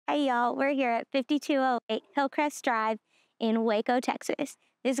Hey y'all, we're here at 5208 Hillcrest Drive in Waco, Texas.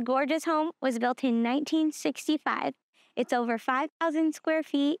 This gorgeous home was built in 1965. It's over 5,000 square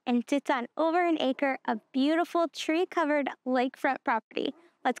feet and sits on over an acre of beautiful tree-covered lakefront property.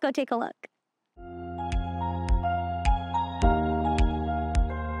 Let's go take a look.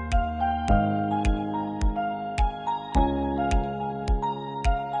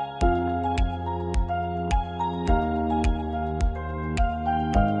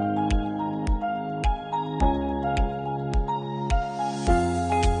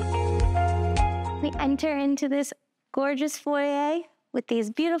 We enter into this gorgeous foyer with these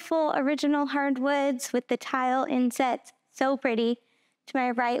beautiful original hardwoods with the tile insets, so pretty. To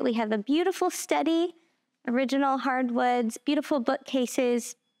my right, we have a beautiful study, original hardwoods, beautiful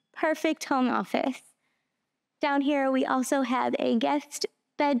bookcases, perfect home office. Down here, we also have a guest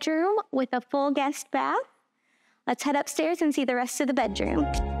bedroom with a full guest bath. Let's head upstairs and see the rest of the bedroom.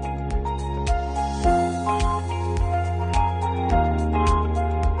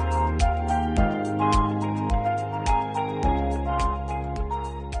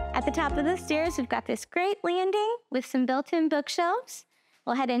 At the top of the stairs, we've got this great landing with some built-in bookshelves.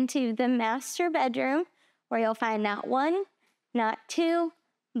 We'll head into the master bedroom where you'll find not one, not two,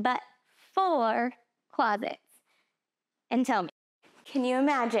 but 4 closets. And tell me, can you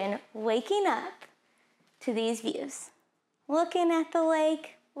imagine waking up to these views? Looking at the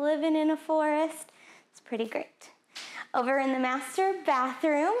lake, living in a forest, it's pretty great. Over in the master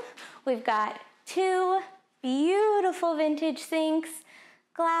bathroom, we've got 2 beautiful vintage sinks,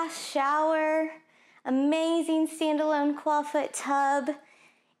 glass shower, amazing standalone clawfoot tub,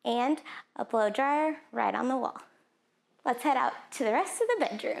 and a blow dryer right on the wall. Let's head out to the rest of the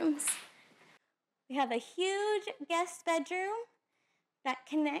bedrooms. We have a huge guest bedroom that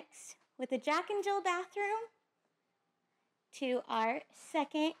connects with a Jack and Jill bathroom to our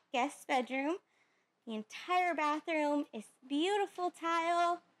second guest bedroom. The entire bathroom is beautiful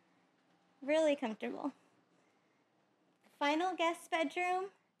tile, really comfortable. Final guest bedroom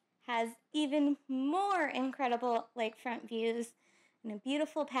has even more incredible lakefront views and a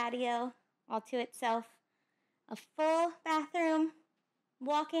beautiful patio all to itself. A full bathroom,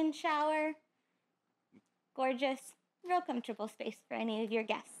 walk-in shower, gorgeous, real comfortable space for any of your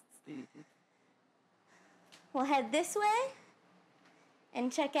guests. We'll head this way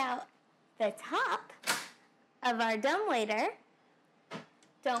and check out the top of our dumbwaiter.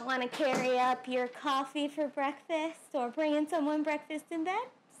 Don't want to carry up your coffee for breakfast or bringing someone breakfast in bed?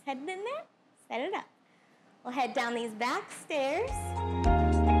 Just head in there, set it up. We'll head down these back stairs.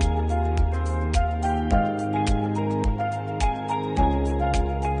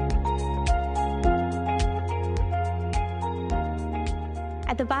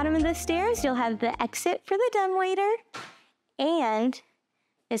 At the bottom of the stairs, you'll have the exit for the dumbwaiter and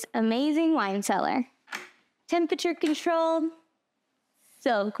this amazing wine cellar. Temperature controlled.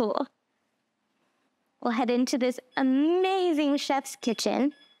 So cool. We'll head into this amazing chef's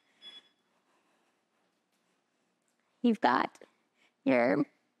kitchen. You've got your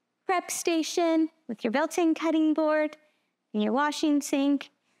prep station with your built-in cutting board and your washing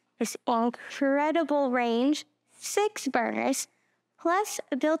sink. This incredible range, 6 burners, plus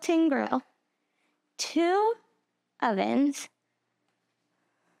a built-in grill, 2 ovens,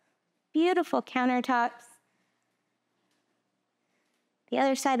 beautiful countertops. The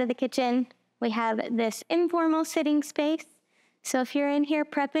other side of the kitchen, we have this informal sitting space. So if you're in here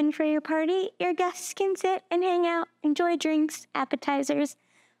prepping for your party, your guests can sit and hang out, enjoy drinks, appetizers,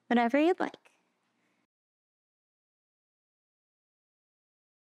 whatever you'd like.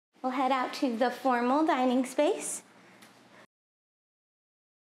 We'll head out to the formal dining space.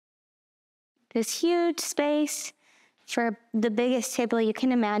 This huge space for the biggest table you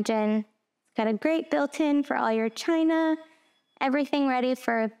can imagine. It's got a great built-in for all your china, everything ready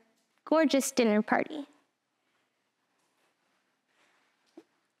for a gorgeous dinner party.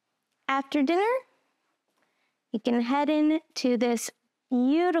 After dinner, you can head into this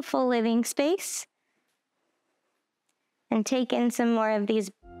beautiful living space and take in some more of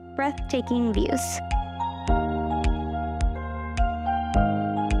these breathtaking views.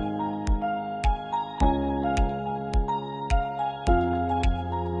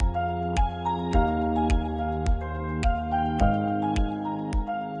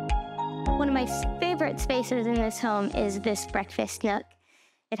 One of my favorite spaces in this home is this breakfast nook.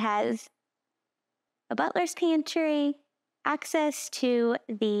 It has a butler's pantry, access to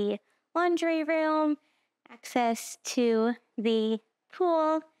the laundry room, access to the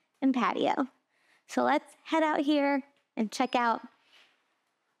pool and patio. So let's head out here and check out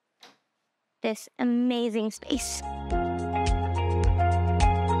this amazing space.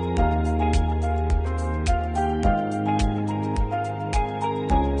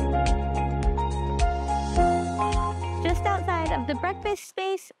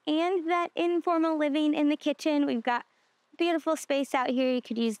 space and that informal living in the kitchen. We've got beautiful space out here. You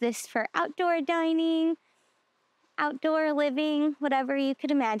could use this for outdoor dining, outdoor living, whatever you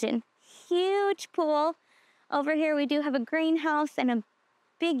could imagine. Huge pool. Over here we do have a greenhouse and a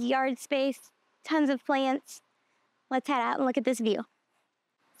big yard space, tons of plants. Let's head out and look at this view.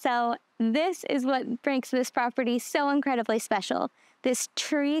 So this is what makes this property so incredibly special. This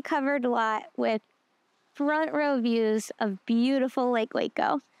tree-covered lot with front row views of beautiful Lake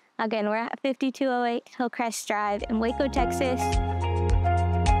Waco. Again, we're at 5208 Hillcrest Drive in Waco, Texas.